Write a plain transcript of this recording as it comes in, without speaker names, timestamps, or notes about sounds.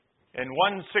In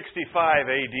 165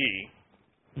 AD,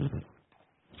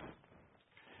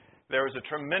 there was a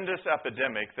tremendous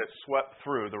epidemic that swept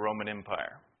through the Roman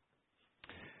Empire.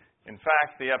 In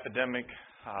fact, the epidemic,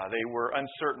 they were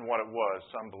uncertain what it was.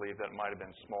 Some believe that it might have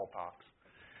been smallpox.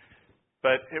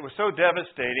 But it was so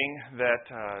devastating that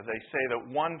they say that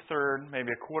one-third,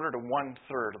 maybe a quarter to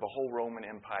one-third of the whole Roman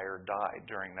Empire died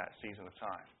during that season of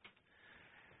time.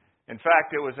 In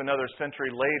fact, it was another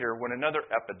century later when another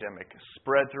epidemic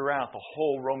spread throughout the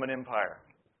whole Roman Empire.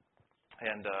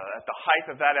 And at the height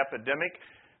of that epidemic,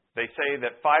 they say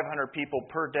that 500 people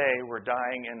per day were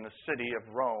dying in the city of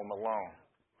Rome alone.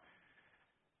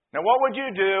 Now, what would you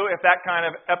do if that kind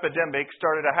of epidemic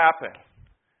started to happen?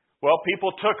 Well,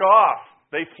 people took off.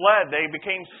 They fled. They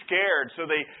became scared. So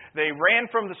they ran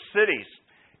from the cities,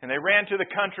 and they ran to the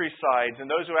countrysides.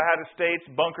 And those who had estates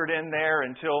bunkered in there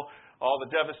until all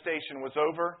the devastation was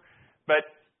over. But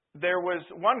there was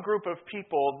one group of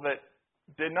people that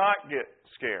did not get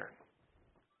scared.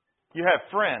 You have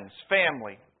friends,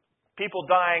 family, people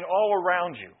dying all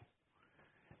around you.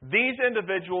 These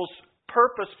individuals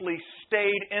purposefully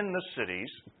stayed in the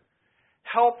cities,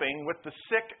 helping with the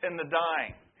sick and the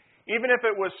dying, even if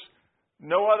it was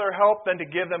no other help than to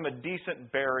give them a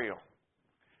decent burial.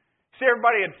 See,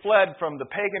 everybody had fled from the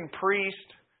pagan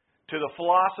priest to the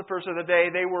philosophers of the day.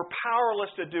 They were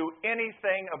powerless to do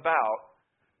anything about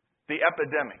the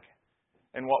epidemic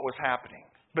and what was happening.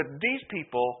 But these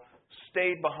people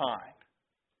stayed behind.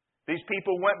 These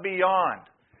people went beyond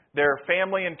their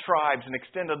family and tribes and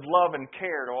extended love and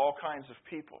care to all kinds of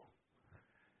people.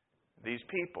 These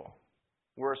people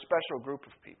were a special group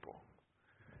of people.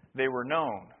 They were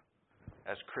known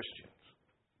as Christians.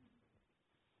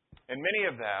 And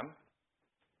many of them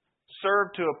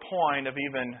served to a point of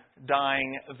even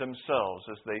dying themselves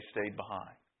as they stayed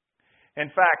behind. In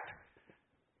fact,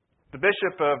 the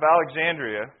Bishop of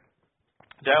Alexandria,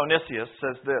 Dionysius,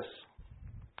 says this.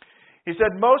 He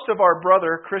said, "Most of our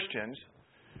brother Christians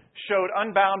showed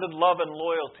unbounded love and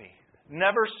loyalty,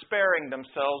 never sparing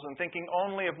themselves and thinking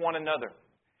only of one another.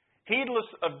 Heedless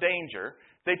of danger,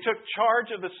 they took charge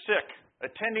of the sick,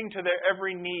 attending to their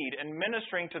every need and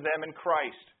ministering to them in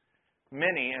Christ.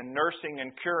 Many, in nursing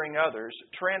and curing others,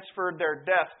 transferred their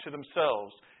death to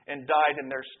themselves and died in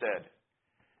their stead.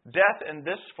 Death in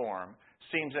this form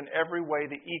seems in every way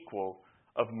the equal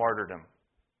of martyrdom."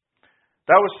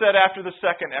 That was said after the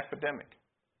second epidemic.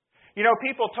 You know,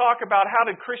 people talk about how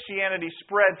did Christianity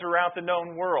spread throughout the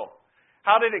known world?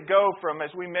 How did it go from,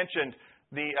 as we mentioned,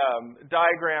 the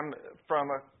diagram from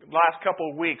the last couple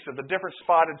of weeks of the different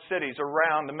spotted cities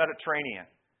around the Mediterranean?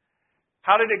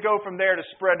 How did it go from there to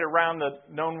spread around the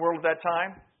known world at that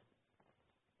time?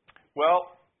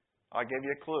 Well, I'll give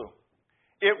you a clue.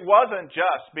 It wasn't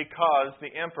just because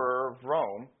the Emperor of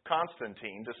Rome,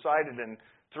 Constantine, decided in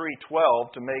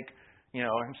 312 to make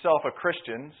himself a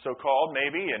Christian, so-called,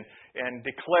 maybe, and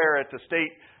declare it the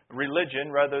state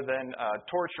religion rather than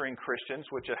torturing Christians,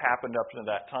 which had happened up to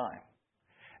that time.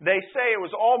 They say it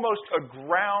was almost a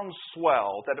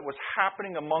groundswell that it was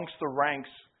happening amongst the ranks.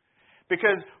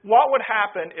 Because what would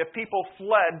happen if people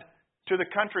fled to the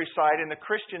countryside and the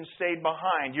Christians stayed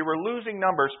behind? You were losing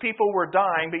numbers. People were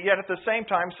dying, but yet at the same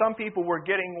time, some people were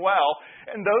getting well.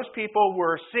 And those people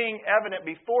were seeing evident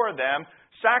before them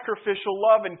sacrificial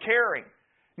love and caring.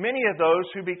 Many of those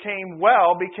who became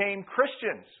well became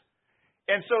Christians.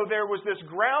 And so there was this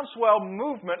groundswell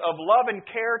movement of love and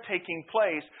care taking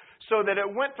place so that it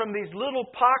went from these little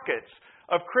pockets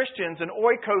of Christians and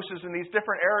oikoses in these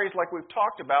different areas like we've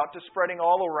talked about to spreading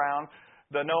all around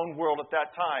the known world at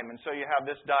that time. And so you have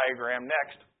this diagram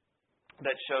next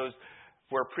that shows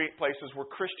where places were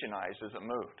Christianized as it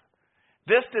moved.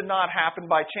 This did not happen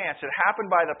by chance. It happened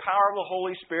by the power of the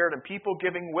Holy Spirit and people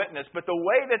giving witness. But the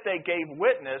way that they gave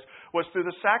witness was through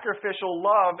the sacrificial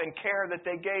love and care that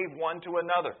they gave one to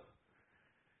another.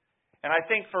 And I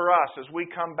think for us, as we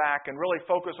come back and really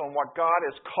focus on what God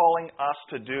is calling us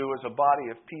to do as a body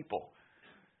of people,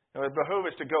 it would behoove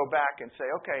us to go back and say,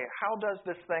 okay, how does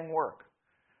this thing work?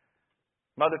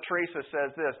 Mother Teresa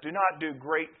says this, "Do not do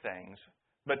great things,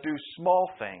 but do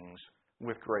small things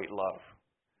with great love."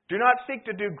 Do not seek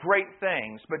to do great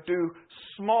things, but do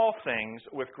small things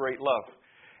with great love.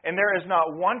 And there is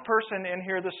not one person in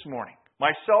here this morning,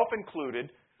 myself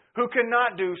included, who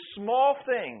cannot do small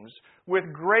things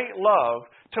with great love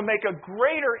to make a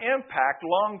greater impact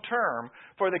long term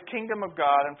for the kingdom of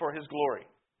God and for His glory.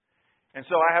 And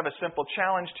so I have a simple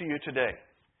challenge to you today.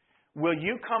 Will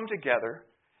you come together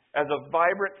as a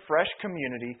vibrant, fresh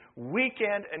community, week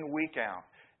in and week out,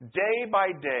 day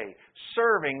by day,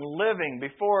 serving, living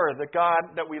before the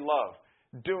God that we love,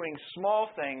 doing small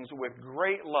things with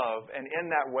great love, and in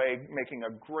that way making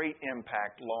a great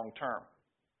impact long term.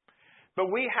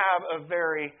 But we have a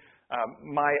very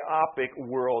myopic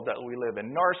world that we live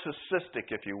in,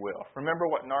 narcissistic, if you will. Remember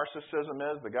what narcissism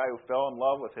is? The guy who fell in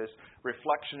love with his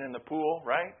reflection in the pool,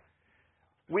 right?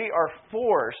 We are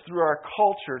forced through our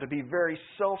culture to be very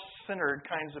self-centered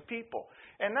kinds of people.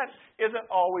 And that isn't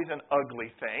always an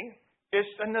ugly thing. It's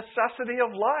a necessity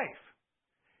of life.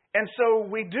 And so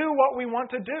we do what we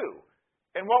want to do.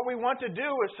 And what we want to do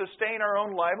is sustain our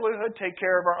own livelihood, take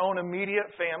care of our own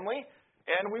immediate family,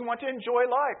 and we want to enjoy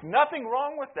life. Nothing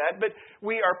wrong with that, but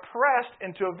we are pressed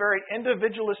into a very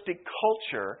individualistic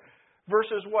culture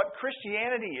versus what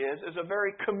Christianity is a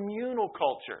very communal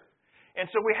culture. And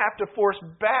so we have to force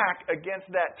back against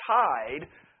that tide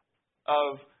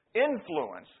of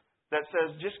influence that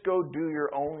says, just go do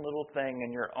your own little thing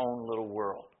in your own little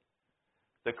world.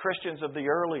 The Christians of the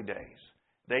early days,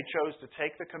 they chose to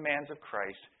take the commands of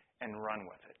Christ and run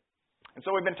with it. And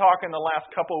so we've been talking the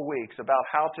last couple of weeks about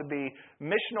how to be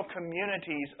missional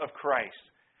communities of Christ,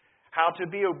 how to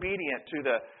be obedient to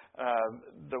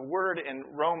the word in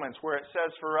Romans where it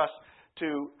says for us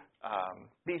to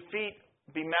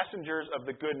be messengers of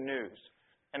the good news.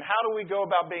 And how do we go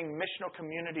about being missional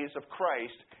communities of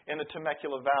Christ in the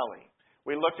Temecula Valley?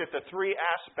 We looked at the three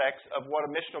aspects of what a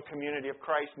missional community of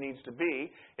Christ needs to be.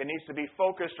 It needs to be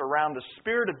focused around the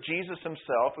Spirit of Jesus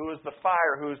Himself, who is the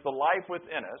fire, who is the life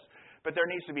within us. But there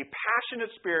needs to be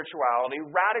passionate spirituality,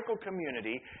 radical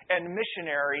community, and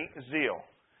missionary zeal.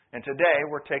 And today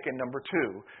we're taking number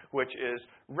 2, which is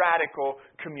radical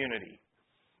community.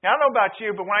 Now, I don't know about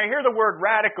you, but when I hear the word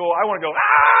radical, I want to go,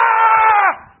 ah!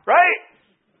 Right?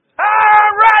 Ah,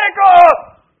 radical!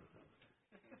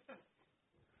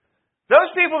 Those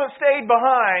people that stayed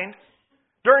behind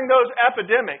during those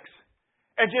epidemics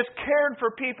and just cared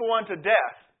for people unto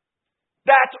death,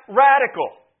 that's radical.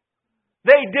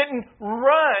 They didn't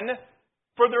run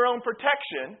for their own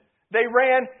protection. They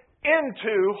ran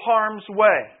into harm's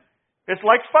way. It's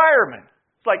like firemen.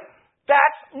 It's like,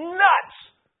 that's nuts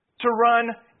to run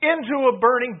into a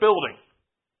burning building.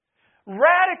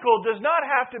 Radical does not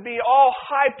have to be all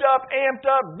hyped up, amped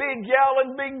up, big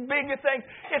yelling, big things.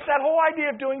 It's that whole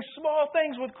idea of doing small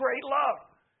things with great love.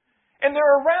 And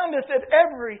they're around us at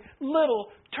every little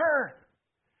turn.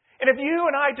 And if you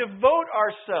and I devote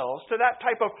ourselves to that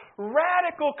type of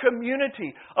radical community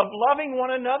of loving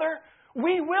one another,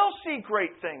 we will see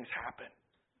great things happen.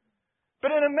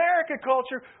 But in American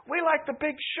culture, we like the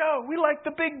big show. We like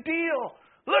the big deal.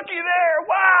 Looky there.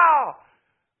 Wow.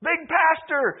 Big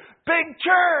pastor. Big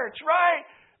church, right?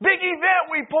 Big event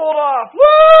we pulled off.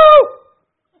 Woo!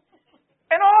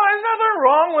 And there's nothing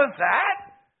wrong with that.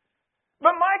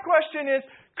 But my question is,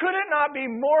 could it not be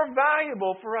more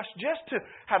valuable for us just to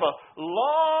have a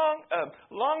long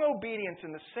obedience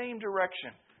in the same direction?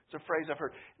 It's a phrase I've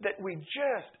heard. That we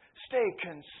just stay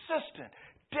consistent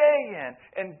day in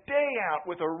and day out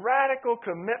with a radical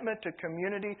commitment to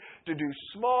community to do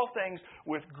small things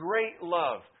with great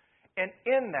love. And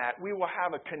in that, we will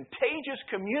have a contagious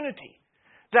community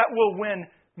that will win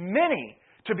many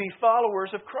to be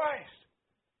followers of Christ.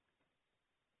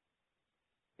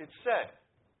 It's said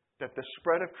that the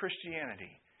spread of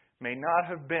Christianity may not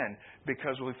have been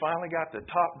because we finally got the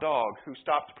top dog who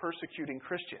stopped persecuting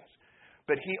Christians,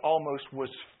 but he almost was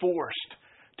forced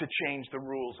to change the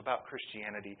rules about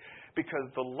Christianity because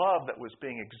the love that was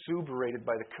being exuberated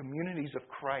by the communities of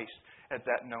Christ at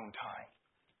that known time.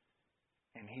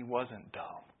 And he wasn't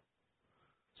dumb.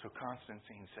 So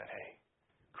Constantine said, hey,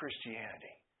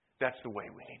 Christianity, that's the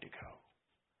way we need to go.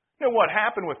 You know what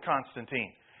happened with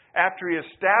Constantine? After he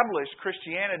established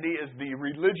Christianity as the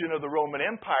religion of the Roman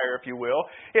Empire, if you will,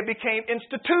 it became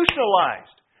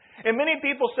institutionalized. And many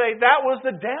people say that was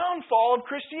the downfall of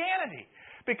Christianity.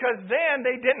 Because then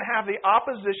they didn't have the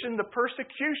opposition, the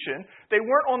persecution. They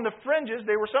weren't on the fringes.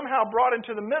 They were somehow brought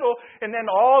into the middle. And then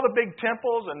all the big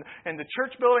temples and the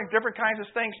church buildings, different kinds of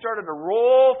things started to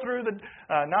roll through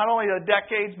not only the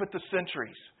decades, but the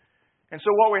centuries. And so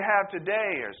what we have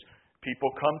today is people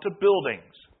come to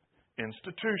buildings,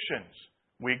 institutions.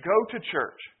 We go to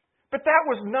church. But that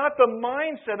was not the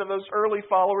mindset of those early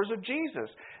followers of Jesus.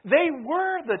 They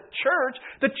were the church.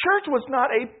 The church was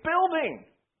not a building.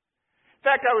 In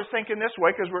fact, I was thinking this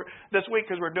week because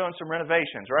we're doing some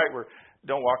renovations, right?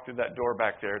 Don't walk through that door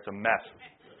back there. It's a mess.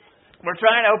 We're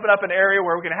trying to open up an area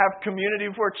where we can have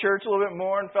community before church a little bit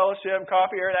more and fellowship,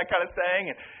 coffee area, that kind of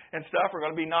thing and stuff. We're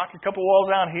going to be knocking a couple walls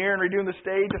down here and redoing the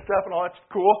stage and stuff and all that's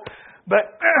cool.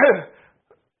 But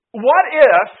what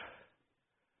if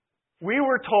we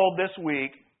were told this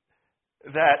week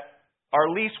that our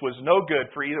lease was no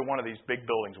good for either one of these big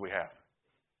buildings we have?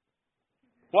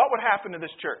 what would happen to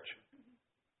this church?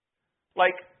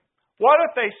 Like, what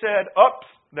if they said, oops,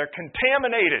 they're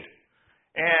contaminated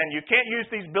and you can't use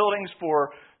these buildings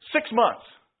for 6 months?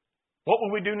 What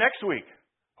will we do next week?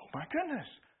 Oh my goodness,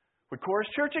 would Chorus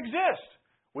Church exist?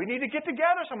 We need to get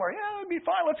together somewhere. Yeah, it'd be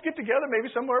fine. Let's get together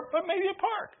maybe somewhere, but maybe a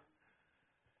park.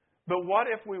 But what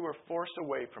if we were forced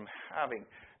away from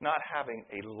not having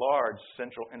a large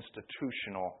central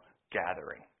institutional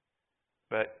gathering,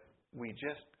 but we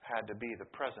just had to be the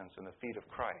presence and the feet of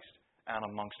Christ out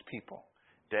amongst people,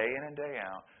 day in and day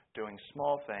out, doing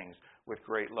small things with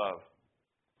great love.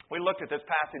 We looked at this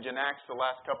passage in Acts the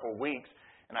last couple of weeks,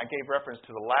 and I gave reference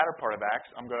to the latter part of Acts.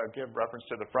 I'm going to give reference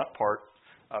to the front part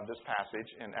of this passage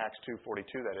in Acts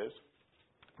 2:42, that is.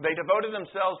 They devoted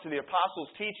themselves to the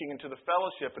apostles' teaching and to the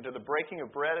fellowship and to the breaking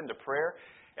of bread and to prayer.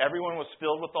 Everyone was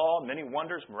filled with awe. Many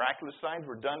wonders, miraculous signs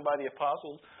were done by the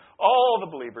apostles. All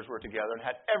the believers were together and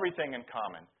had everything in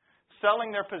common.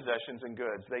 Selling their possessions and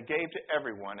goods, they gave to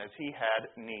everyone as he had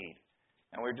need.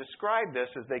 And we've described this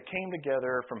as they came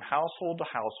together from household to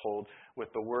household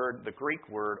with the Greek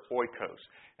word oikos.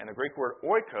 And the Greek word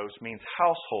oikos means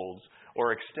households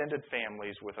or extended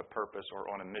families with a purpose or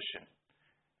on a mission.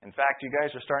 In fact, you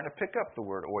guys are starting to pick up the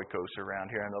word oikos around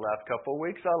here in the last couple of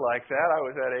weeks. I like that. I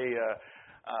was at a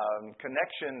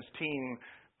Connections team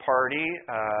party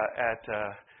at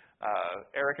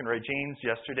Eric and Regine's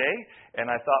yesterday, and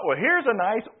I thought, well, here's a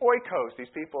nice oikos.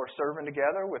 These people are serving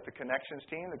together with the Connections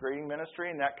team, the greeting ministry,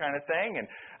 and that kind of thing. And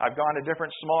I've gone to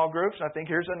different small groups, and I think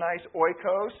here's a nice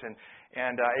oikos.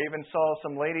 And I even saw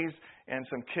some ladies and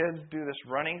some kids do this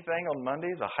running thing on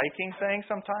Mondays, a hiking thing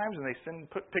sometimes, and they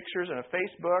put pictures in a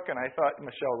Facebook, and I thought,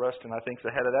 Michelle Rustin, I think,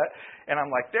 is ahead of that. And I'm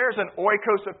like, there's an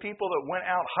oikos of people that went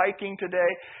out hiking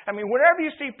today. I mean, whenever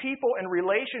you see people in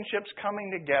relationships coming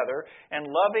together and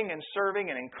loving and serving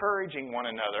and encouraging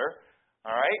one another,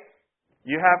 all right,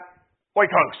 you have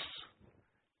oikos.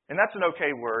 And that's an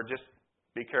okay word, just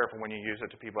be careful when you use it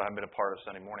to people who haven't been a part of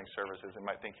Sunday morning services. They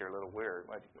might think you're a little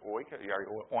weird. Like, are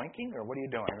you oinking or what are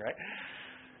you doing, right?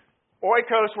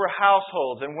 Oikos were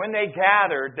households, and when they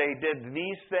gathered, they did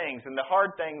these things. And the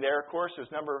hard thing there, of course, is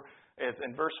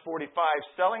in verse 45,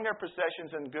 selling their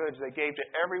possessions and goods they gave to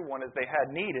everyone as they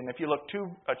had need. And if you look 2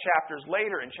 chapters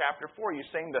later in chapter 4, you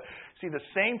see the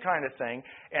same kind of thing,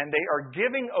 and they are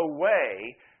giving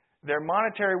away their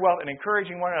monetary wealth and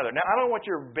encouraging one another. Now, I don't know what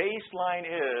your baseline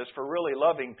is for really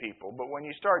loving people, but when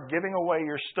you start giving away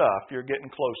your stuff, you're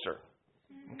getting closer.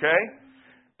 Okay?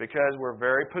 Because we're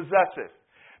very possessive.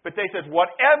 But they said,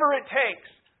 whatever it takes.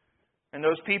 And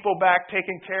those people back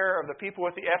taking care of the people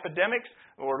with the epidemics,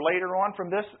 or later on from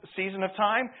this season of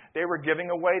time, they were giving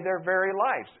away their very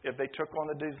lives if they took on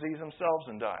the disease themselves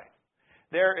and died.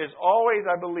 There is always,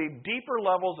 I believe, deeper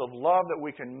levels of love that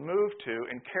we can move to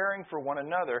in caring for one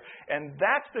another. And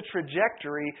that's the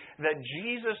trajectory that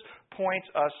Jesus points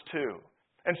us to.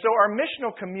 And so our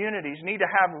missional communities need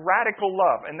to have radical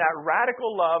love. And that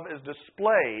radical love is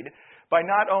displayed by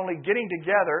not only getting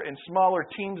together in smaller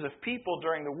teams of people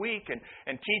during the week and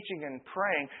teaching and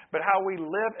praying, but how we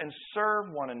live and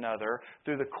serve one another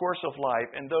through the course of life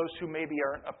and those who maybe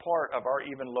aren't a part of our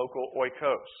even local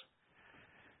oikos.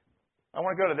 I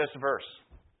want to go to this verse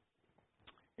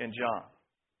in John.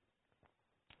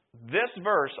 This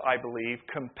verse, I believe,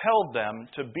 compelled them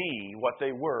to be what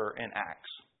they were in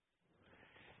Acts.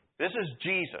 This is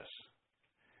Jesus.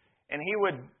 And he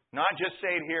would not just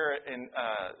say it here in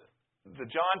the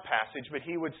John passage, but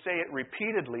he would say it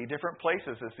repeatedly, different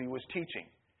places as he was teaching.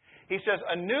 He says,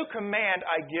 "A new command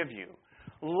I give you.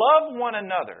 Love one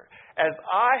another. As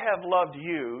I have loved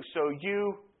you, so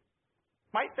you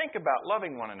might think about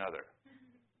loving one another."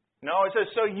 No, it says,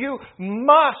 so you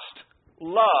must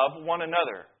love one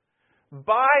another.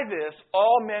 By this,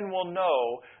 all men will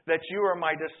know that you are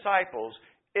my disciples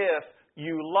if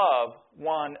you love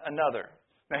one another.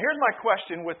 Now, here's my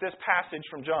question with this passage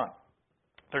from John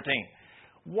 13.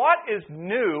 What is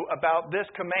new about this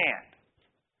command?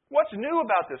 What's new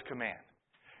about this command?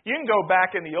 You can go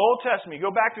back in the Old Testament, you go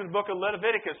back to the book of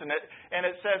Leviticus, and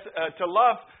it says to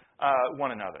love one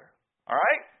another. All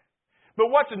right? But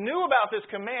what's new about this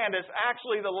command is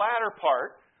actually the latter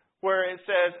part where it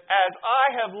says, as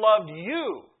I have loved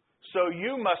you, so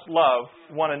you must love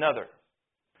one another.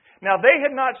 Now, they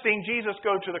had not seen Jesus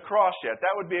go to the cross yet.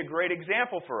 That would be a great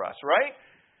example for us, right?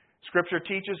 Scripture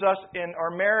teaches us in our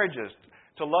marriages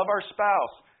to love our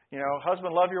spouse. You know,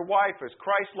 husband, love your wife as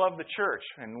Christ loved the church.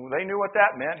 And they knew what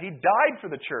that meant. He died for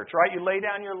the church, right? You lay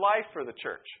down your life for the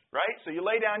church, right? So you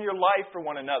lay down your life for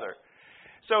one another.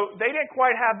 So they didn't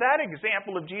quite have that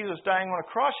example of Jesus dying on a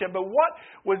cross yet, but what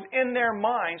was in their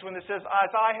minds when it says,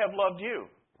 as I have loved you?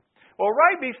 Well,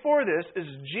 right before this is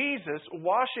Jesus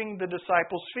washing the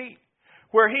disciples' feet,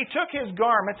 where he took his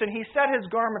garments and he set his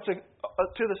garments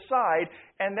to the side,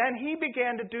 and then he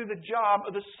began to do the job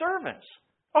of the servants.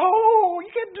 Oh,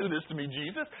 you can't do this to me,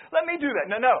 Jesus. Let me do that.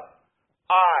 No.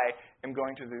 I am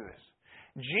going to do this.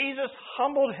 Jesus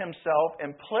humbled himself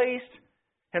and placed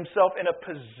himself in a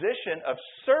position of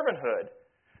servanthood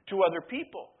to other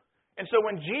people. And so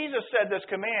when Jesus said this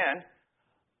command,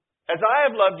 as I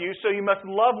have loved you, so you must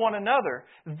love one another,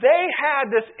 they had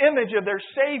this image of their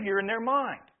Savior in their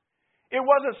mind. It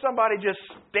wasn't somebody just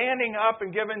standing up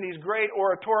and giving these great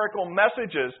oratorical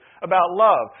messages about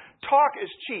love. Talk is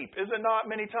cheap, is it not,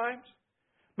 many times?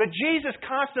 But Jesus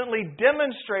constantly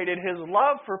demonstrated his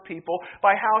love for people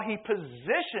by how he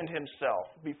positioned himself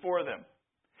before them.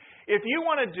 If you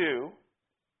want to do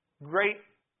great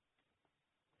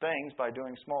things by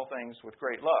doing small things with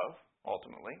great love,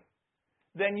 ultimately,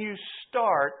 then you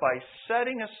start by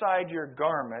setting aside your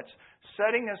garments,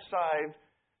 setting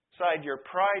aside your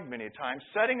pride many times,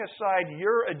 setting aside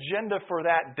your agenda for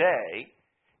that day,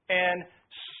 and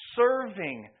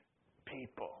serving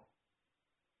people.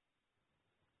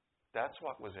 That's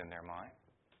what was in their mind.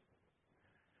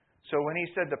 So when he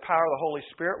said the power of the Holy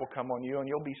Spirit will come on you and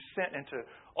you'll be sent into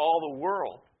all the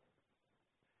world,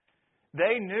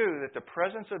 they knew that the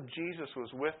presence of Jesus was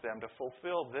with them to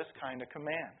fulfill this kind of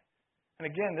command. And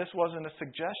again, this wasn't a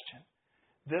suggestion.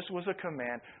 This was a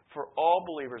command for all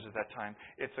believers at that time.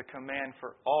 It's a command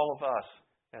for all of us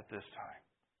at this time.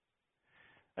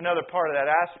 Another part of that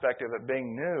aspect of it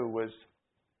being new was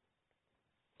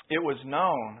it was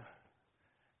known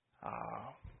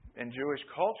in Jewish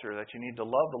culture that you need to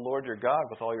love the Lord your God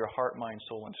with all your heart, mind,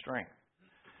 soul, and strength.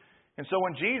 And so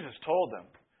when Jesus told them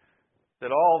that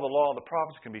all the law and the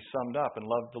prophets can be summed up and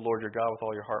love the Lord your God with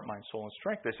all your heart, mind, soul, and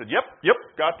strength, they said, yep,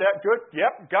 got that, good,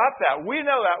 yep, got that. We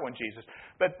know that one, Jesus.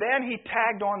 But then he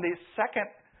tagged on the second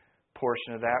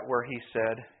portion of that where he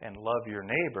said, and love your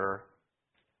neighbor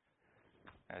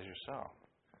as yourself.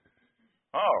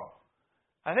 Oh,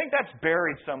 I think that's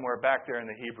buried somewhere back there in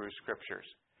the Hebrew Scriptures.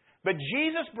 But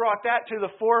Jesus brought that to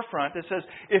the forefront that says,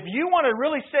 if you want to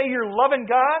really say you're loving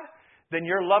God, then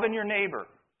you're loving your neighbor.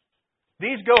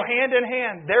 These go hand in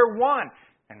hand. They're one.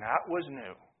 And that was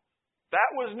new. That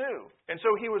was new. And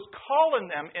so he was calling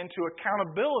them into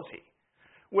accountability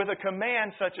with a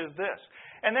command such as this.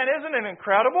 And then isn't it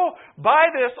incredible? By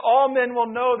this, all men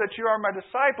will know that you are my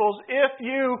disciples if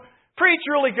you preach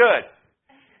really good.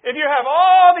 If you have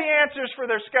all the answers for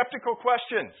their skeptical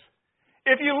questions.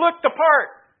 If you look the part.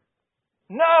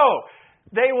 No.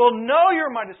 They will know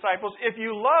you're my disciples if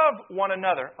you love one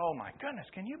another. Oh my goodness,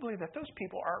 can you believe that those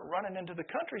people aren't running into the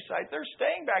countryside? They're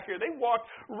staying back here. They walked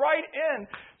right in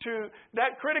to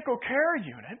that critical care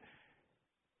unit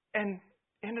and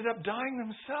ended up dying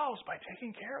themselves by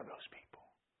taking care of those people.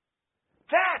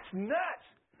 That's nuts.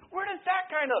 Where does that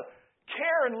kind of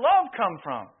care and love come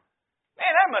from?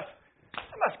 Man, that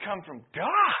must come from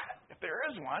God, if there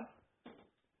is one.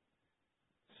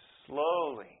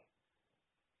 Slowly,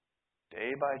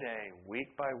 day by day,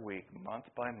 week by week, month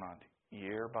by month,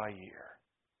 year by year,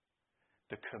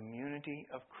 the community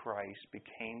of Christ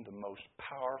became the most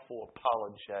powerful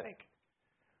apologetic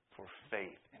for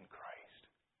faith in Christ.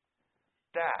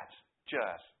 That's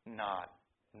just not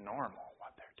normal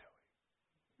what they're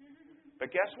doing.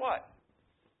 But guess what?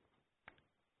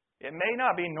 It may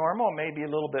not be normal, it may be a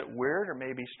little bit weird or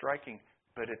may be striking,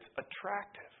 but it's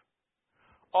attractive.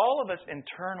 All of us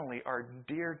internally are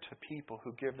dear to people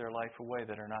who give their life away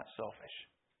that are not selfish.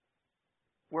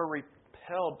 We're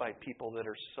repelled by people that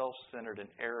are self-centered and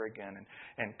arrogant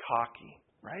and cocky,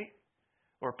 right?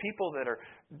 Or people that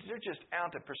they're just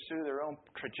out to pursue their own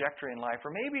trajectory in life.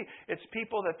 Or maybe it's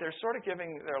people that they're sort of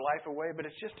giving their life away, but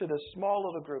it's just to this small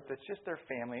little group that's just their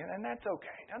family. And that's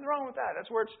okay. Nothing wrong with that.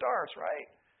 That's where it starts, right?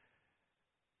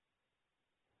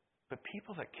 But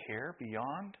people that care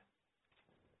beyond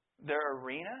their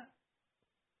arena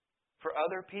for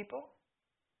other people?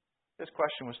 This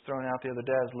question was thrown out the other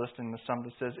day. I was listening to something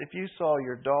that says, if you saw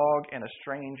your dog and a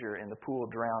stranger in the pool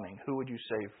drowning, who would you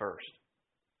save first?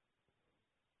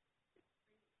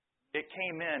 It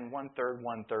came in 1/3,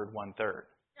 1/3, 1/3.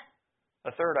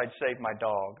 A third I'd save my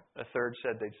dog. A third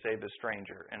said they'd save the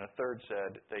stranger. And a third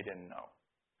said they didn't know.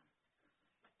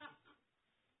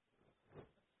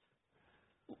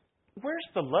 Where's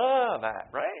the love at,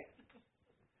 right?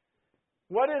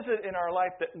 What is it in our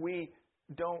life that we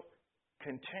don't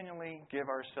continually give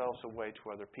ourselves away to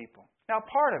other people? Now,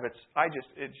 part of it's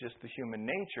just the human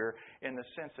nature in the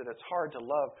sense that it's hard to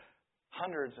love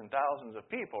hundreds and thousands of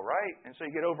people, right? And so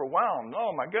you get overwhelmed.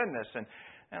 Oh, my goodness. And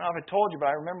I've told you, but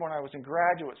I remember when I was in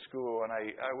graduate school and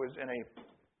I was in a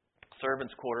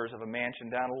servants' quarters of a mansion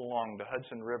down along the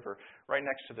Hudson River, right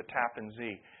next to the Tappan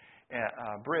Zee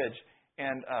Bridge.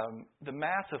 And the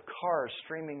mass of cars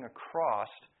streaming across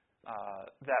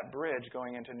that bridge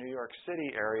going into New York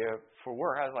City area for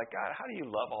work. I was like, God, how do you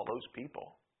love all those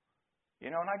people? You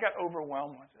know, and I got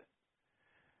overwhelmed with it.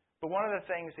 But one of the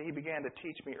things that he began to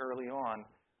teach me early on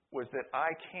was that I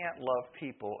can't love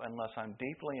people unless I'm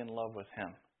deeply in love with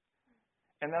Him.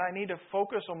 And that I need to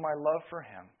focus on my love for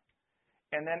Him.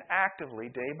 And then actively,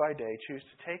 day by day, choose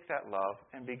to take that love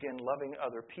and begin loving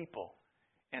other people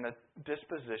in a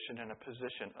disposition and a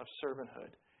position of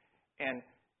servanthood. And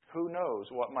who knows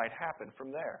what might happen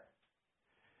from there.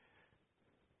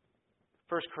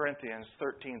 1 Corinthians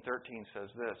 13:13 says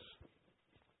this,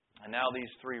 and now these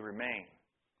three remain,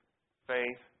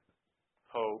 faith,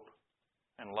 hope,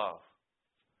 and love.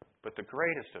 But the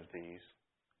greatest of these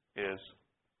is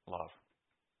love.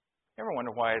 You ever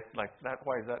wonder why is that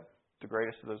the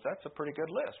greatest of those? That's a pretty good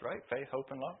list, right? Faith, hope,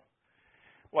 and love.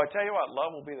 Well, I tell you what,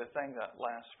 love will be the thing that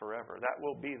lasts forever. That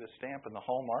will be the stamp and the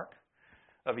hallmark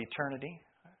of eternity.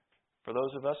 For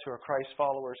those of us who are Christ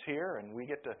followers here, and we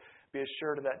get to be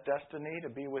assured of that destiny to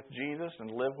be with Jesus and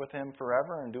live with Him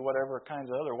forever and do whatever kinds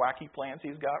of other wacky plans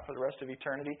He's got for the rest of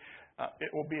eternity,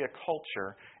 it will be a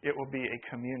culture, it will be a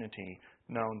community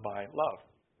known by love.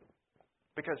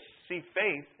 Because, see,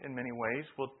 faith, in many ways,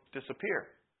 will disappear.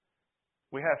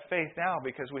 We have faith now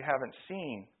because we haven't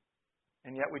seen,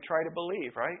 and yet we try to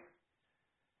believe, right?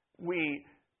 We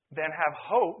then have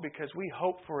hope because we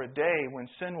hope for a day when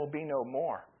sin will be no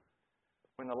more.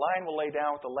 When the Lion will lay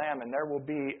down with the Lamb and there will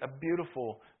be a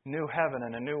beautiful new heaven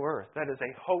and a new earth. That is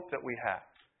a hope that we have.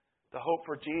 The hope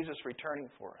for Jesus returning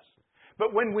for us.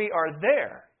 But when we are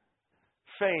there,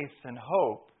 faith and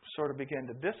hope sort of begin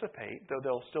to dissipate, though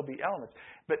there'll still be elements.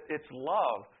 But it's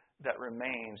love that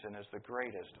remains and is the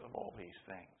greatest of all these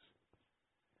things.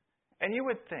 And you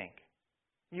would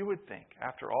think,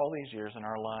 after all these years in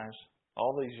our lives,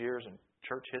 all these years in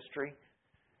church history,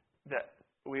 that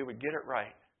we would get it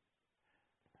right.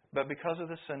 But because of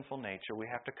the sinful nature, we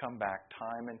have to come back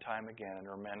time and time again and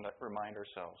remind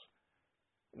ourselves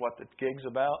what the gig's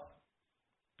about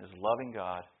is loving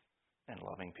God and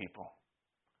loving people.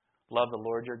 Love the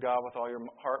Lord your God with all your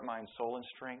heart, mind, soul, and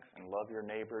strength, and love your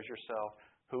neighbor as yourself.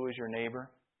 Who is your neighbor?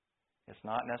 It's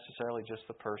not necessarily just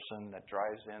the person that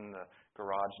drives in the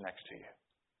garage next to you.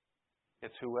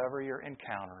 It's whoever you're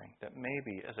encountering that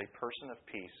maybe as a person of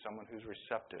peace, someone who's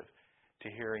receptive to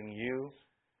hearing you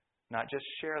not just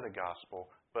share the gospel,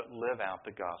 but live out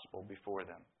the gospel before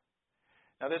them.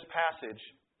 Now this passage,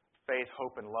 faith,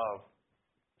 hope, and love,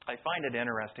 I find it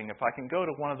interesting. If I can go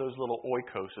to one of those little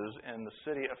oikoses in the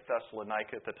city of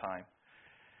Thessalonica at the time.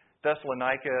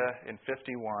 Thessalonica in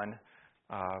 51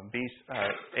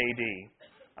 AD,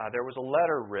 there was a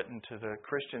letter written to the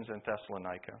Christians in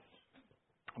Thessalonica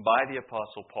by the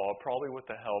Apostle Paul, probably with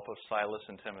the help of Silas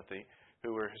and Timothy,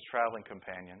 who were his traveling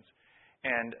companions.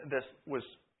 And this was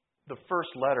the first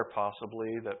letter,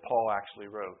 possibly, that Paul actually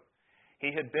wrote.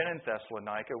 He had been in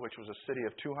Thessalonica, which was a city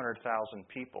of 200,000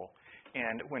 people.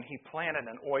 And when he planted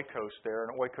an oikos there,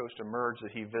 an oikos emerged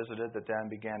that he visited that then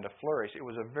began to flourish. It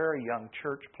was a very young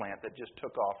church plant that just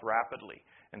took off rapidly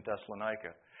in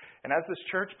Thessalonica. And as this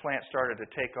church plant started to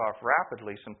take off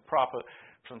rapidly, some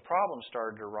problems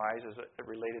started to arise as it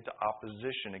related to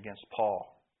opposition against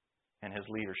Paul and his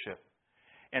leadership.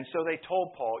 And so they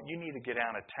told Paul, you need to get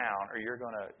out of town or you're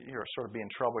sort of be in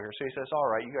trouble here. So he says,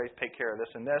 all right, you guys take care of this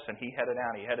and this. And he headed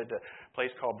out. He headed to a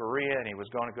place called Berea and he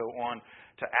was going to go on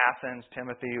to Athens.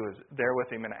 Timothy was there with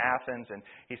him in Athens. And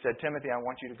he said, Timothy, I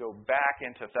want you to go back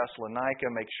into Thessalonica,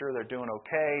 make sure they're doing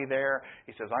okay there.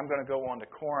 He says, I'm going to go on to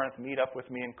Corinth, meet up with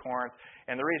me in Corinth.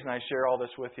 And the reason I share all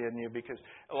this with you because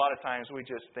a lot of times we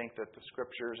just think that the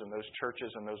scriptures and those churches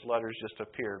and those letters just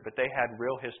appeared. But they had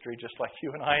real history just like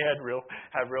you and I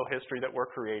have real history that we're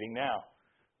creating now.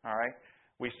 All right?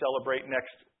 We celebrate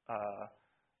next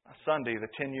Sunday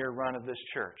the 10-year run of this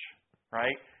church.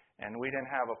 Right? And we didn't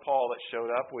have a Paul that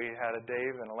showed up. We had a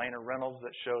Dave and Elena Reynolds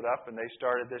that showed up, and they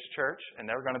started this church. And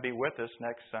they're going to be with us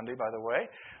next Sunday, by the way.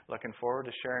 Looking forward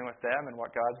to sharing with them and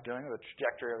what God's doing, the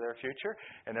trajectory of their future.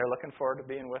 And they're looking forward to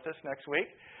being with us next week.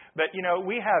 But,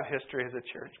 we have history as a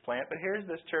church plant. But here's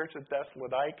this church in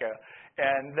Thessalonica,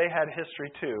 and they had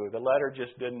history too. The letter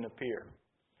just didn't appear.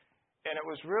 And it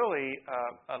was really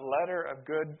a letter of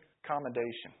good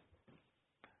commendation.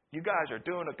 You guys are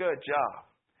doing a good job.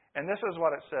 And this is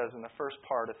what it says in the first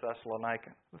part of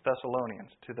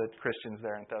Thessalonians, to the Christians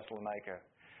there in Thessalonica.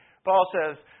 Paul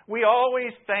says, we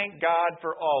always thank God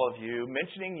for all of you,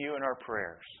 mentioning you in our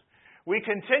prayers. We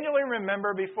continually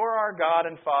remember before our God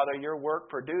and Father your work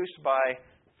produced by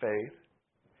faith,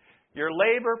 Your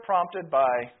labor prompted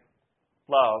by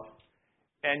love,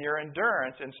 and your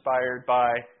endurance inspired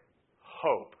by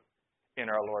hope in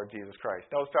our Lord Jesus Christ.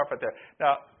 Now, we'll stop right there.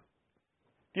 Now,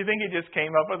 do you think he just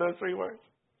came up with those three words?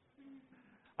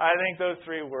 I think those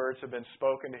three words have been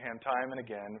spoken to him time and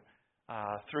again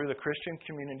through the Christian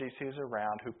communities he's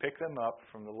around who pick them up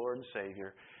from the Lord and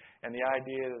Savior. And the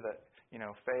idea that,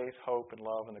 faith, hope, and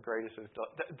love, and the greatest is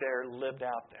they're lived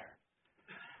out there.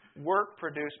 Work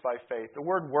produced by faith. The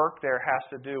word work there has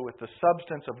to do with the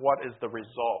substance of what is the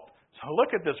result. So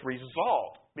look at this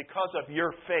result because of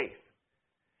your faith.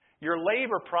 Your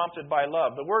labor prompted by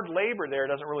love. The word labor there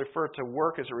doesn't really refer to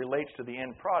work as it relates to the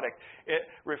end product. It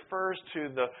refers to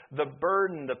the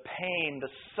burden, the pain, the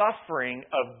suffering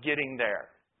of getting there.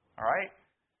 All right?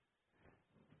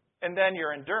 And then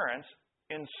your endurance,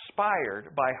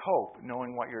 inspired by hope,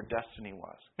 knowing what your destiny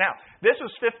was. Now, this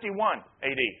was 51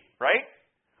 AD, right?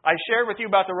 I shared with you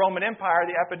about the Roman Empire.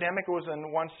 The epidemic was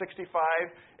in 165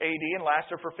 AD and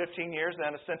lasted for 15 years.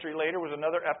 Then a century later was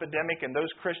another epidemic, and those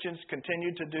Christians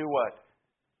continued to do what?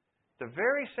 The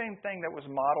very same thing that was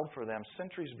modeled for them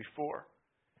centuries before.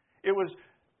 It was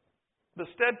the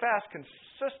steadfast,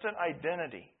 consistent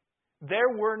identity.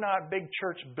 There were not big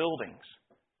church buildings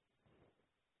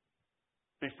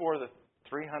before the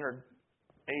 300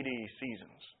 AD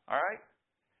seasons. All right?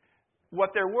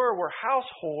 What there were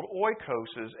household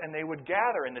oikoses, and they would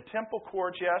gather in the temple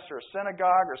courts, yes, or a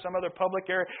synagogue or some other public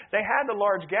area. They had the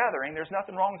large gathering. There's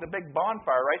nothing wrong with a big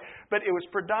bonfire, right? But it was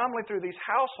predominantly through these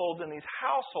households, and these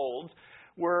households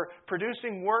were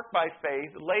producing work by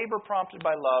faith, labor prompted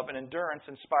by love, and endurance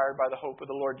inspired by the hope of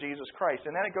the Lord Jesus Christ.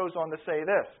 And then it goes on to say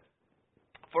this.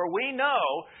 For we know,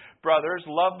 brothers,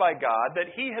 loved by God,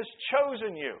 that He has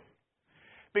chosen you,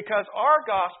 because our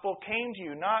gospel came to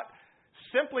you not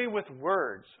simply with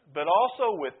words, but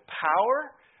also with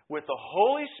power, with the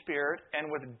Holy Spirit,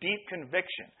 and with deep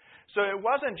conviction. So it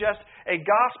wasn't just a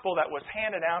gospel that was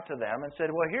handed out to them and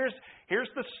said, well, here's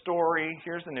the story,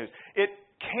 here's the news. It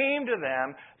came to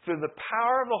them through the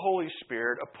power of the Holy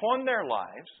Spirit upon their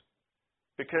lives,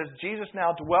 because Jesus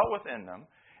now dwelt within them.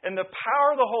 And the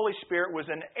power of the Holy Spirit was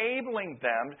enabling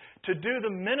them to do the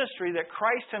ministry that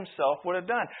Christ Himself would have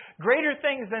done. Greater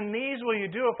things than these will you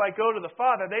do if I go to the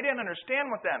Father. They didn't understand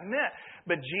what that meant.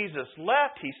 But Jesus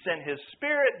left. He sent His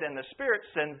Spirit. Then the Spirit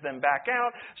sends them back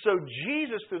out. So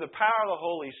Jesus, through the power of the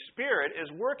Holy Spirit, is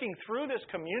working through this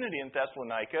community in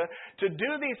Thessalonica to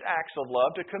do these acts of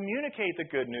love, to communicate the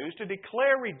good news, to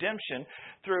declare redemption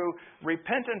through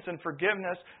repentance and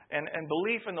forgiveness and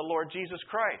belief in the Lord Jesus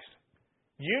Christ.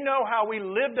 You know how we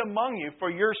lived among you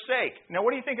for your sake. Now, what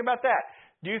do you think about that?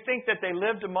 Do you think that they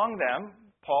lived among them,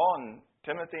 Paul and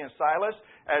Timothy and Silas,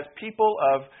 as people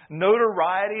of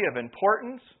notoriety, of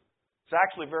importance? It's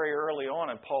actually very early on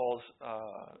in Paul's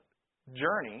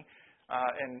journey,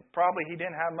 and probably he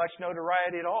didn't have much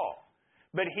notoriety at all.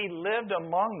 But he lived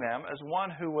among them as one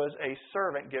who was a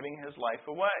servant giving his life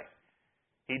away.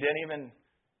 He didn't even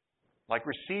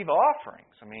receive offerings.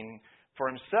 For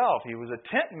himself, he was a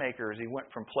tent maker as he went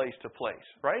from place to place,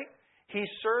 right? He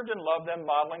served and loved them,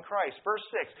 modeling Christ. Verse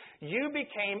 6, you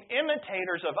became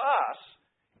imitators of us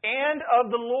and of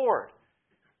the Lord.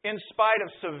 In spite of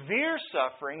severe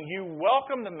suffering, you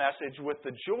welcomed the message with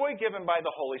the joy given by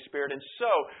the Holy Spirit, and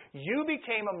so you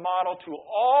became a model to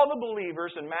all the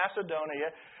believers in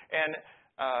Macedonia and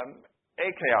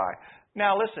Achaia.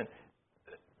 Now listen,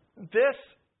 this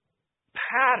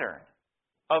pattern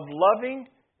of loving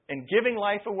and giving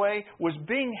life away was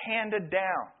being handed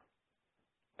down.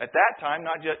 At that time,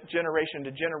 not just generation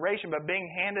to generation, but being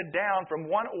handed down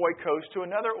from one oikos to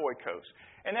another oikos.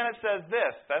 And then it says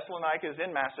this, Thessalonica is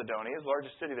in Macedonia, his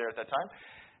largest city there at that time.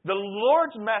 The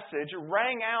Lord's message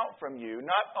rang out from you,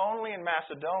 not only in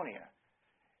Macedonia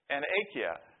and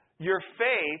Achaia. Your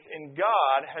faith in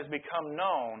God has become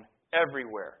known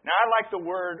everywhere. Now, I like the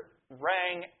word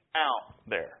rang out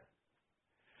there.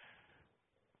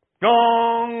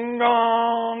 Gong,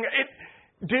 gong.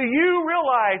 Do you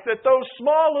realize that those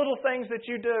small little things that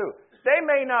you do, they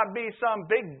may not be some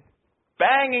big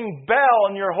banging bell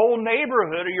in your whole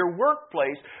neighborhood or your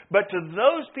workplace, but to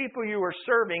those people you are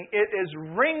serving, it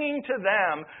is ringing to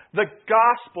them the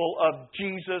gospel of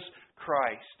Jesus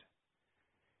Christ.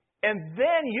 And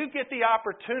then you get the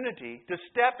opportunity to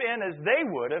step in as they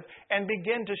would have and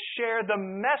begin to share the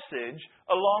message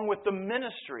along with the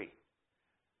ministry.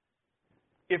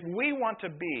 If we want to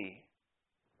be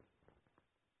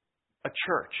a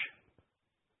church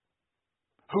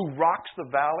who rocks the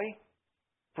valley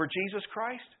for Jesus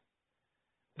Christ,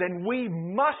 then we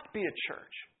must be a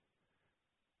church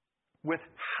with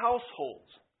households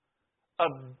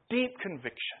of deep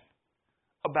conviction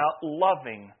about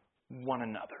loving one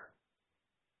another.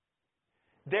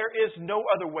 There is no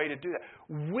other way to do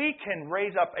that. We can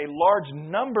raise up a large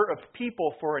number of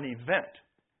people for an event.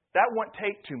 That won't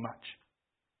take too much.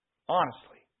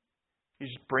 Honestly. You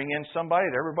just bring in somebody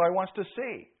that everybody wants to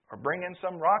see. Or bring in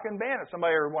some rockin' band that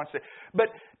somebody ever wants to see. But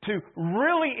to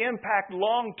really impact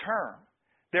long term,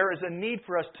 there is a need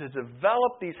for us to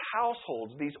develop these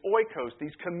households, these oikos,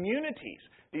 these communities,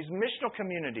 these missional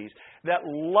communities that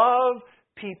love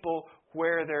people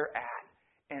where they're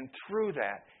at. And through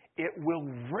that, it will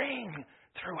ring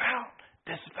throughout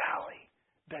this valley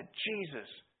that Jesus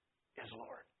is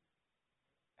Lord.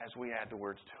 As we add the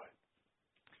words to it.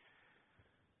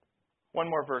 One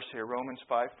more verse here, Romans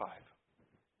 5:5.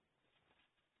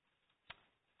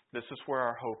 This is where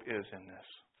our hope is in this.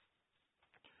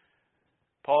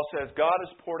 Paul says, God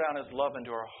has poured out His love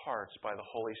into our hearts by the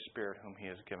Holy Spirit whom He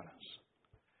has given us.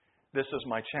 This is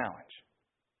my challenge.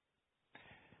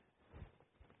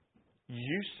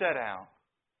 You set out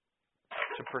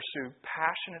to pursue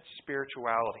passionate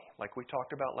spirituality, like we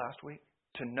talked about last week,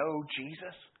 to know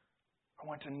Jesus. I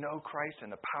want to know Christ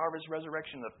and the power of His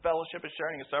resurrection, the fellowship of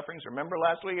sharing His sufferings. Remember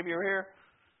last week if you were here?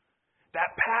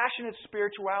 That passionate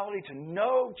spirituality to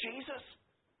know Jesus.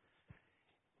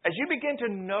 As you begin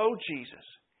to know Jesus,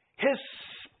 His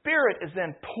Spirit is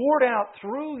then poured out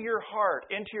through your heart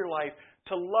into your life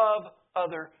to love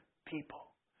other people.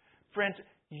 Friends,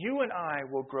 you and I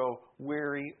will grow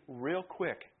weary real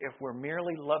quick if we're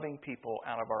merely loving people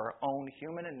out of our own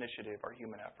human initiative or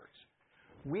human efforts.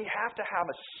 We have to have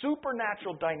a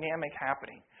supernatural dynamic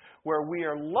happening where we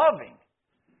are loving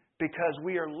because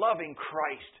we are loving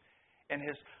Christ and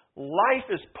His life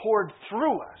is poured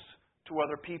through us to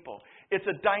other people. It's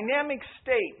a dynamic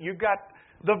state. You've got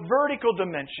the vertical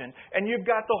dimension and you've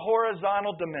got the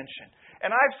horizontal dimension. And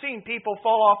I've seen people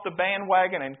fall off the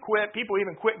bandwagon and quit. People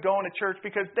even quit going to church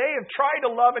because they have tried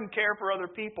to love and care for other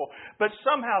people. But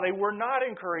somehow they were not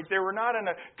encouraged. They were not in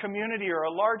a community or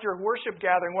a larger worship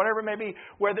gathering, whatever it may be,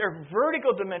 where their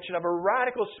vertical dimension of a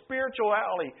radical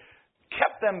spirituality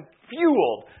kept them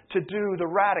fueled to do the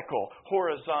radical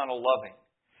horizontal loving.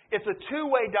 It's a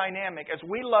two-way dynamic. As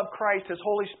we love Christ, His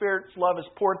Holy Spirit's love is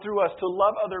poured through us to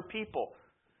love other people.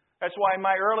 That's why in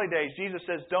my early days, Jesus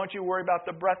says, don't you worry about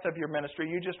the breadth of your ministry.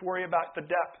 You just worry about the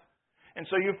depth. And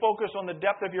so you focus on the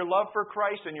depth of your love for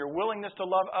Christ and your willingness to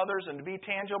love others and to be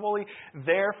tangibly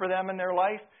there for them in their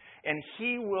life. And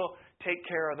He will take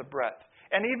care of the breadth.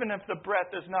 And even if the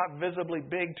breadth is not visibly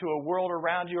big to a world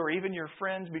around you or even your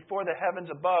friends before the heavens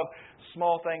above,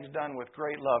 small things done with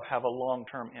great love have a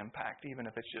long-term impact, even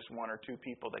if it's just one or two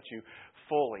people that you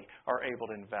fully are able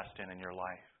to invest in your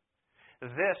life.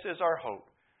 This is our hope,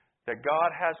 that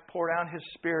God has poured out His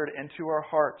Spirit into our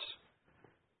hearts.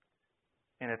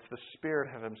 And it's the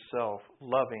Spirit of Himself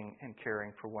loving and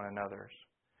caring for one another.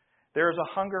 There is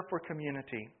a hunger for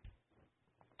community.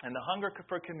 And the hunger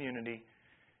for community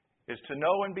is to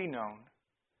know and be known,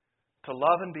 to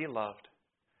love and be loved,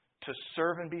 to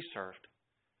serve and be served,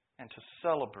 and to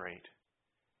celebrate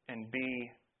and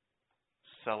be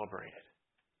celebrated.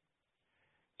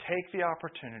 Take the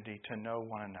opportunity to know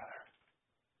one another.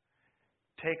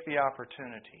 Take the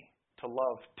opportunity to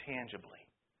love tangibly,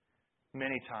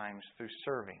 many times through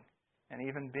serving and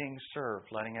even being served,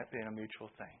 letting it be a mutual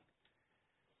thing.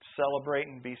 Celebrate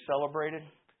and be celebrated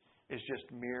is just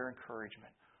mere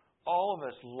encouragement. All of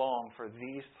us long for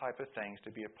these type of things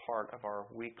to be a part of our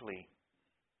weekly,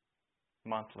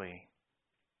 monthly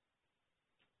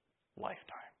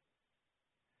lifetime.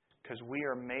 Because we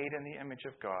are made in the image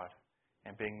of God,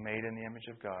 and being made in the image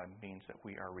of God means that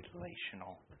we are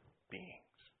relational beings.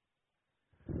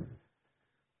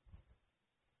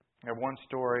 I have one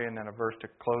story and then a verse to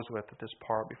close with at this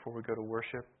part before we go to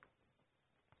worship.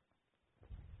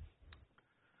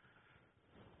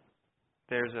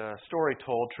 There's a story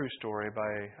told, true story, by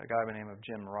a guy by the name of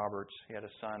Jim Roberts. He had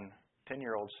a son,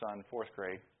 10-year-old son, 4th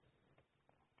grade,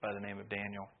 by the name of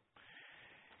Daniel.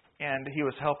 And he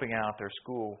was helping out their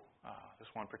school this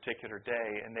one particular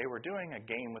day, and they were doing a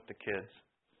game with the kids.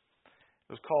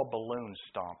 It was called Balloon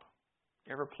Stomp.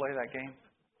 You ever play that game?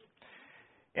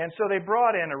 And so they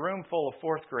brought in a room full of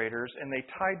 4th graders, and they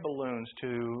tied balloons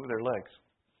to their legs.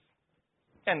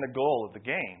 And the goal of the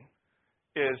game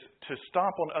is to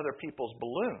stomp on other people's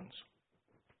balloons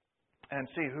and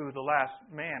see who the last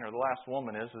man or the last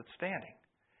woman is that's standing.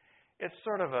 It's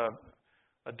sort of a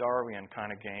Darwinian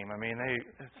kind of game. I mean,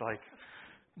 it's like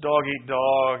dog eat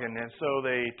dog, and then so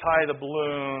they tie the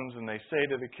balloons and they say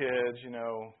to the kids,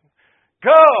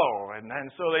 go! And then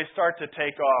so they start to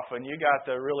take off, and you got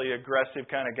the really aggressive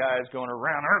kind of guys going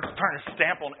around trying to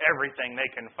stamp on everything they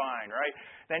can find, right?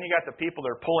 Then you got the people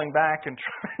that are pulling back and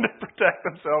trying to protect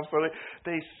themselves. So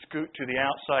they scoot to the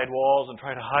outside walls and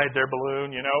try to hide their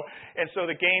balloon, you know. And so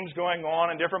the game's going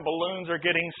on and different balloons are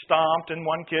getting stomped. And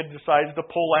one kid decides to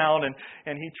pull out and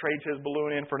he trades his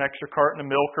balloon in for an extra carton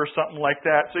of milk or something like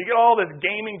that. So you get all this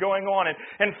gaming going on.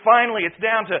 And finally it's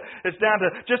down to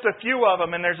just a few of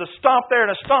them. And there's a stomp there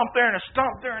and a stomp there and a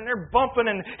stomp there. And they're bumping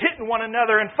and hitting one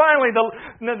another. And finally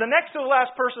the next to the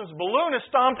last person's balloon is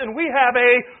stomped and we have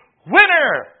a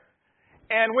winner.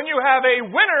 And when you have a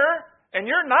winner and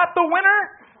you're not the winner,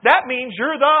 that means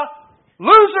you're the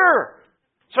loser.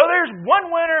 So there's one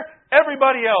winner,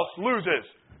 everybody else loses.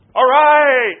 All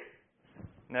right.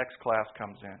 Next class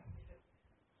comes in.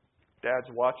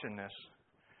 Dad's watching this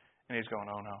and he's going,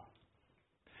 oh no,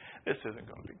 this isn't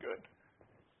going to be good.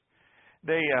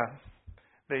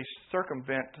 They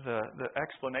circumvent the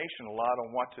explanation a lot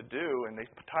on what to do, and they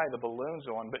tie the balloons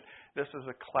on, but this is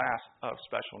a class of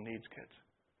special needs kids.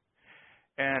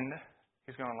 And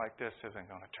he's going like, this isn't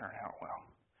going to turn out well.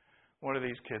 What are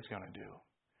these kids going to do?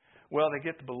 Well, they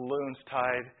get the balloons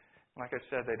tied. Like I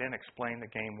said, they didn't explain the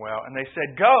game well, and they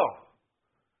said, go!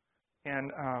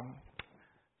 And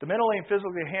the mentally and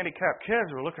physically handicapped kids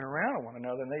were looking around at one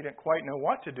another, and they didn't quite know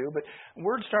what to do. But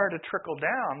word started to trickle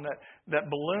down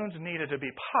that balloons needed to be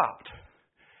popped.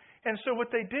 And so what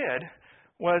they did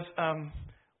was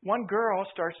one girl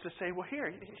starts to say, well, here,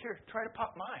 try to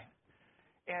pop mine.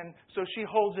 And so she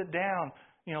holds it down,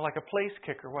 you know, like a place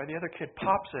kicker while the other kid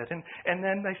pops it. And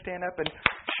then they stand up and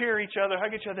cheer each other,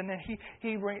 hug each other. And then he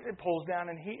pulls down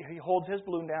and he holds his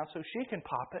balloon down so she can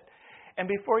pop it. And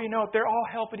before you know it, they're all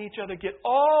helping each other get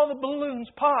all the balloons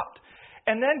popped.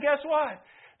 And then guess what?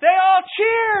 They all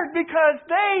cheered because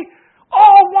they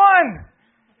all won.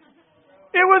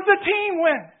 It was the team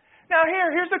win. Now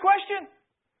here's the question.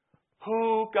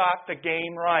 Who got the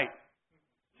game right?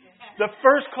 The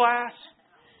first class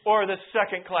or the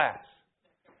second class?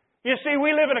 You see,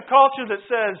 we live in a culture that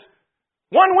says,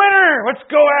 one winner, let's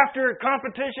go after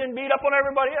competition, beat up on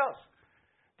everybody else.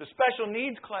 The special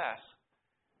needs class,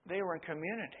 they were in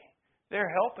community. They're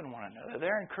helping one another.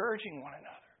 They're encouraging one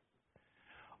another.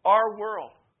 Our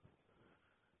world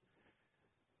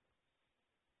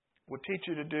would teach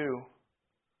you to do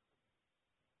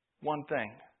one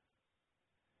thing.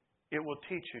 It will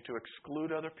teach you to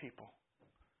exclude other people,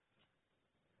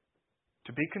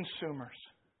 to be consumers,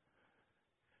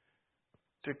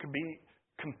 to be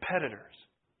competitors,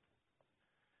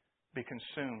 be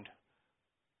consumed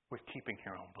with keeping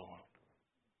your own balloon.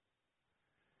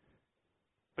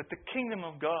 But the kingdom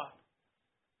of God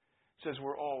says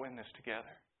we're all in this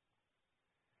together.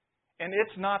 And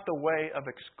it's not the way of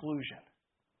exclusion.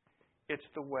 It's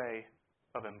the way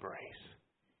of embrace.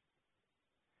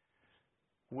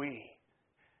 We,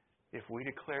 if we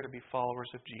declare to be followers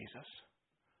of Jesus,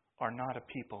 are not a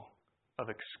people of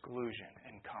exclusion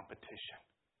and competition.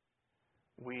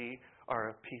 We are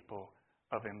a people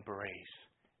of embrace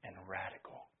and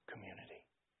radical community.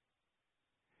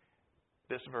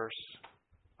 This verse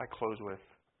I close with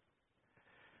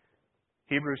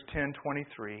Hebrews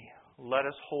 10:23. Let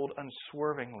us hold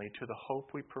unswervingly to the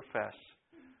hope we profess,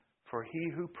 for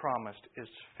he who promised is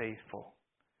faithful.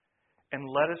 And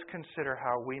let us consider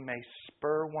how we may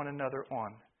spur one another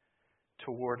on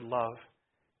toward love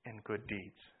and good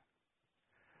deeds.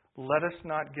 Let us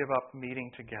not give up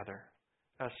meeting together,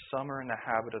 as some are in the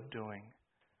habit of doing,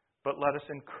 but let us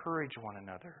encourage one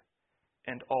another,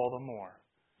 and all the more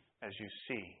as you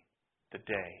see the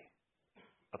day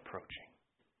approaching.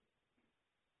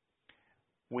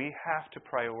 We have to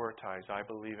prioritize, I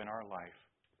believe, in our life,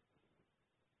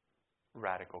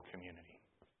 radical community.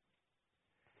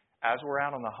 As we're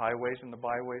out on the highways and the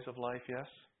byways of life, yes,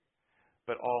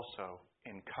 but also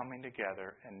in coming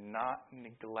together and not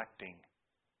neglecting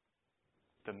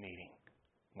the meeting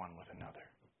one with another.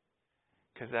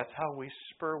 Because that's how we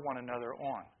spur one another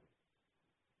on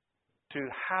to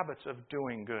habits of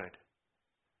doing good,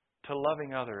 to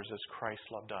loving others as Christ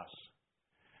loved us.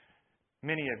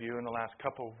 Many of you in the last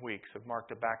couple of weeks have marked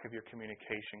the back of your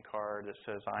communication card that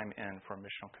says, I'm in for a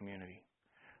missional community.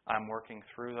 I'm working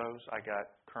through those. I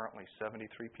got currently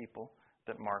 73 people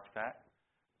that marked that.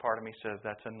 Part of me says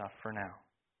that's enough for now,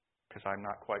 because I'm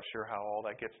not quite sure how all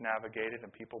that gets navigated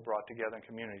and people brought together in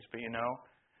communities. But you know,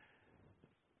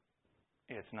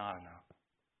 it's not enough.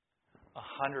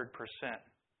 100%.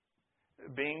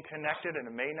 Being connected, and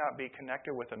it may not be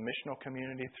connected with a missional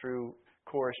community through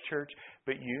Chorus Church,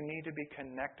 but you need to be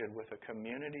connected with a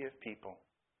community of people,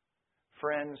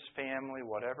 friends, family,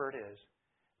 whatever it is,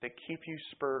 that keep you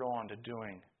spurred on to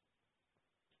doing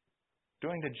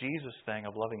the Jesus thing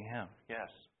of loving Him. Yes.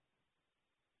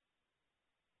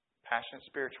 Passionate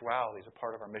spirituality is a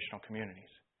part of our missional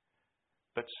communities.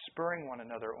 But spurring one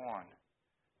another on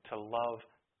to love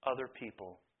other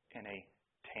people in a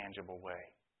tangible way.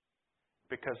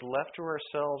 Because left to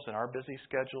ourselves in our busy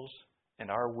schedules and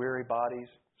our weary bodies,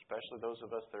 especially those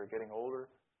of us that are getting older,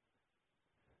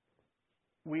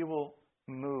 we will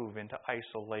move into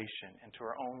isolation, into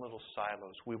our own little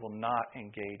silos. We will not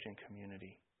engage in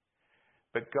community.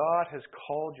 But God has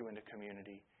called you into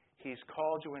community. He's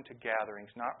called you into gatherings,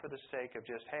 not for the sake of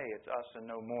just, hey, it's us and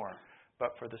no more,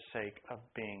 but for the sake of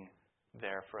being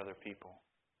there for other people.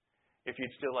 If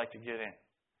you'd still like to get in,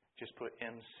 just put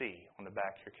MC on the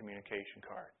back of your communication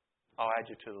card. I'll add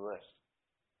you to the list.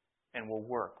 And we'll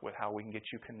work with how we can get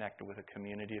you connected with a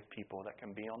community of people that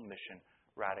can be on mission,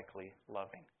 radically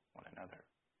loving one another.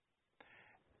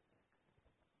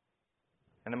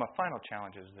 And then my final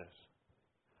challenge is this.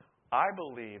 I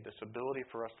believe this ability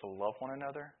for us to love one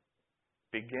another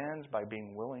begins by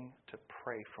being willing to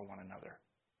pray for one another.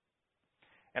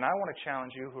 And I want to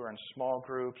challenge you who are in small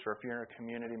groups, or if you're in a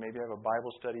community, maybe you have a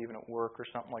Bible study even at work or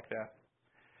something like that,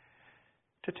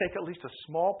 to take at least a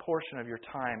small portion of your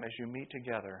time as you meet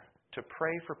together to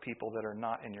pray for people that are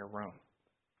not in your room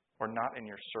or not in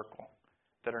your circle,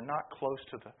 that are not close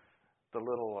to the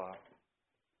little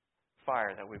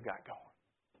fire that we've got going.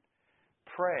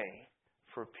 Pray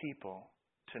for people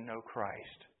to know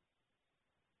Christ,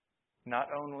 not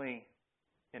only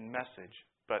in message,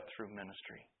 but through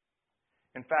ministry.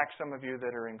 In fact, some of you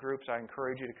that are in groups, I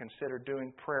encourage you to consider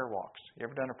doing prayer walks. You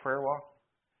ever done a prayer walk?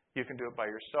 You can do it by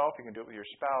yourself. You can do it with your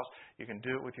spouse. You can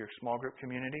do it with your small group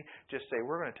community. Just say,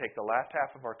 we're going to take the last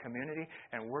half of our community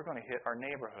and we're going to hit our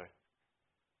neighborhood.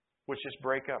 Which just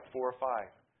break up 4 or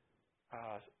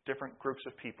 5 different groups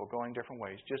of people going different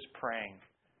ways. Just praying.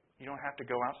 You don't have to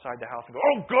go outside the house and go,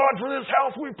 oh God, for this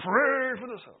house we pray for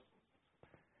this house.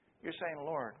 You're saying,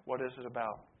 Lord, what is it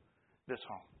about this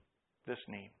home, this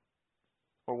need?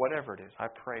 Or whatever it is, I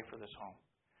pray for this home.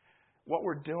 What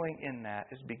we're doing in that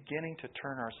is beginning to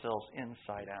turn ourselves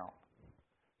inside out.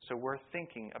 So we're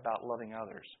thinking about loving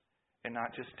others and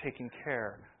not just taking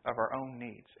care of our own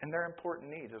needs. And they're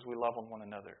important needs as we love one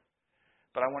another.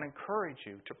 But I want to encourage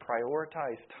you to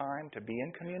prioritize time to be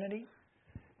in community.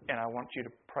 And I want you to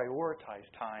prioritize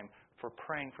time for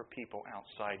praying for people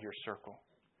outside your circle.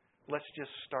 Let's just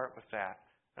start with that,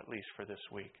 at least for this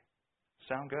week.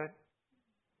 Sound good?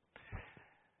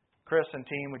 Chris and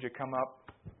team, would you come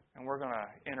up? And we're going to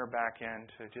enter back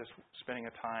into just spending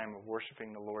a time of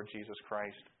worshiping the Lord Jesus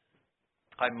Christ.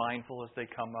 I'm mindful as they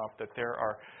come up that there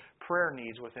are prayer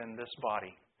needs within this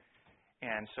body.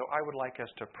 And so I would like us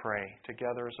to pray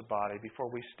together as a body before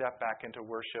we step back into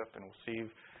worship and receive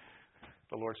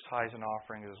the Lord's tithes and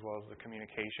offerings as well as the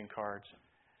communication cards.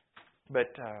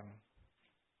 But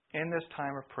in this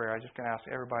time of prayer, I'm just going to ask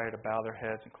everybody to bow their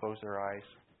heads and close their eyes.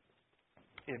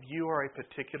 If you are a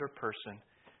particular person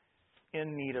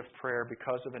in need of prayer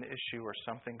because of an issue or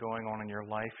something going on in your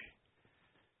life,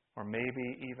 or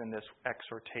maybe even this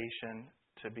exhortation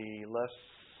to be less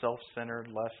self-centered,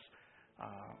 less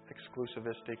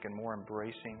exclusivistic and more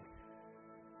embracing,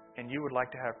 and you would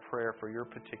like to have prayer for your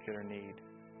particular need,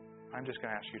 I'm just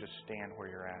going to ask you to stand where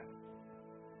you're at.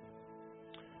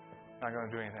 I'm not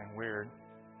going to do anything weird.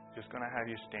 Just going to have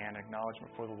you stand,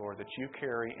 acknowledgement for the Lord that you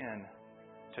carry in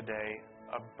today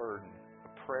a burden,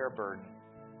 a prayer burden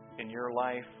in your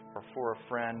life or for a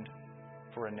friend,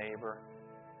 for a neighbor.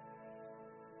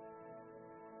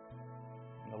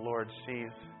 And the Lord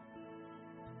sees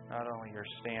not only your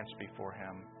stance before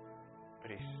Him,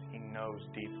 but He knows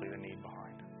deeply the need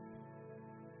behind it.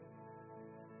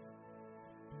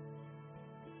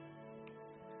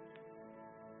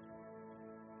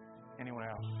 Anyone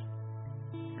else?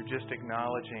 You're just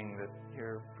acknowledging that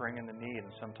you're bringing the need,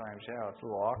 and sometimes, it's a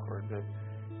little awkward, but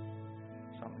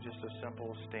something just as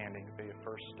simple as standing to be a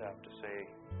first step to say,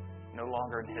 no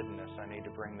longer in hiddenness, I need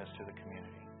to bring this to the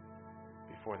community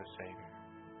before the Savior.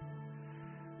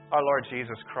 Our Lord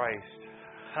Jesus Christ,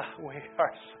 we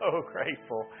are so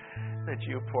grateful that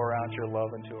you pour out your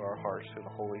love into our hearts through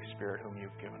the Holy Spirit whom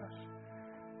you've given us.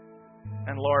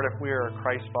 And Lord, if we are a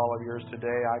Christ follower of yours today,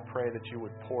 I pray that you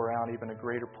would pour out even a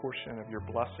greater portion of your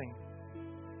blessing,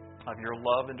 of your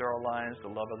love into our lives to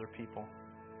love other people.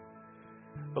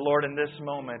 But Lord, in this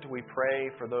moment, we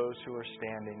pray for those who are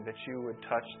standing, that you would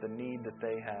touch the need that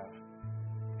they have,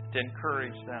 to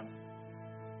encourage them.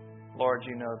 Lord,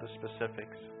 you know the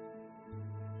specifics.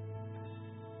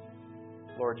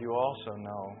 Lord, you also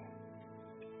know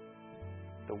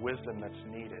the wisdom that's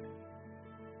needed,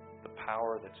 the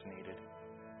power that's needed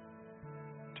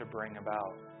to bring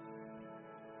about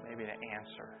maybe an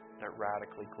answer that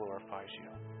radically glorifies you.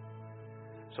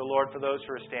 So, Lord, for those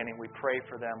who are standing, we pray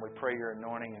for them. We pray your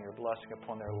anointing and your blessing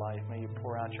upon their life. May you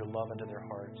pour out your love into their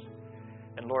hearts.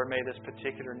 And, Lord, may this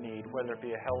particular need, whether it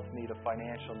be a health need, a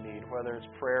financial need, whether it's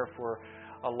prayer for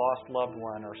a lost loved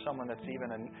one or someone that's even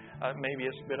maybe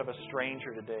a bit of a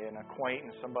stranger today, an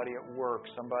acquaintance, somebody at work,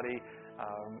 somebody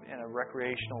in a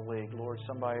recreational league, Lord,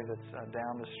 somebody that's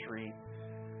down the street.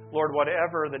 Lord,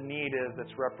 whatever the need is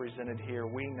that's represented here,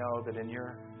 we know that in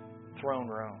your throne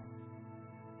room,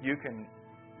 you can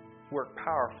work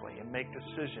powerfully and make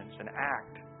decisions and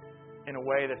act in a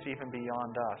way that's even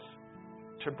beyond us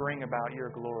to bring about your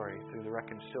glory through the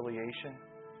reconciliation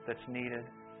that's needed,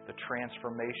 the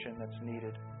transformation that's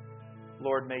needed.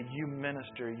 Lord, may you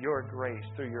minister your grace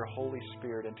through your Holy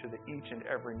Spirit into each and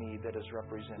every need that is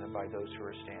represented by those who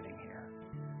are standing here.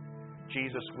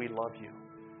 Jesus, we love you.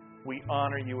 We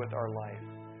honor you with our life.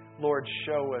 Lord,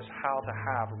 show us how to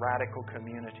have radical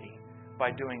community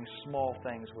by doing small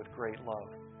things with great love.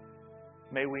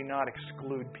 May we not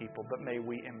exclude people, but may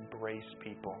we embrace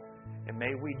people. And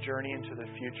may we journey into the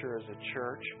future as a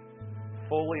church,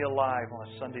 fully alive on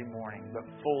a Sunday morning, but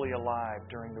fully alive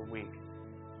during the week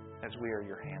as we are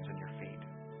your hands and your feet.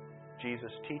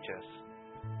 Jesus, teach us.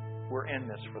 We're in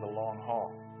this for the long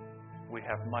haul. We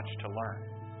have much to learn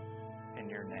in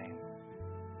your name.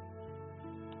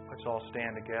 Let's all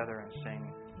stand together and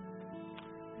sing.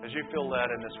 As you feel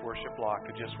led in this worship block,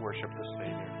 to just worship the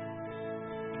Savior.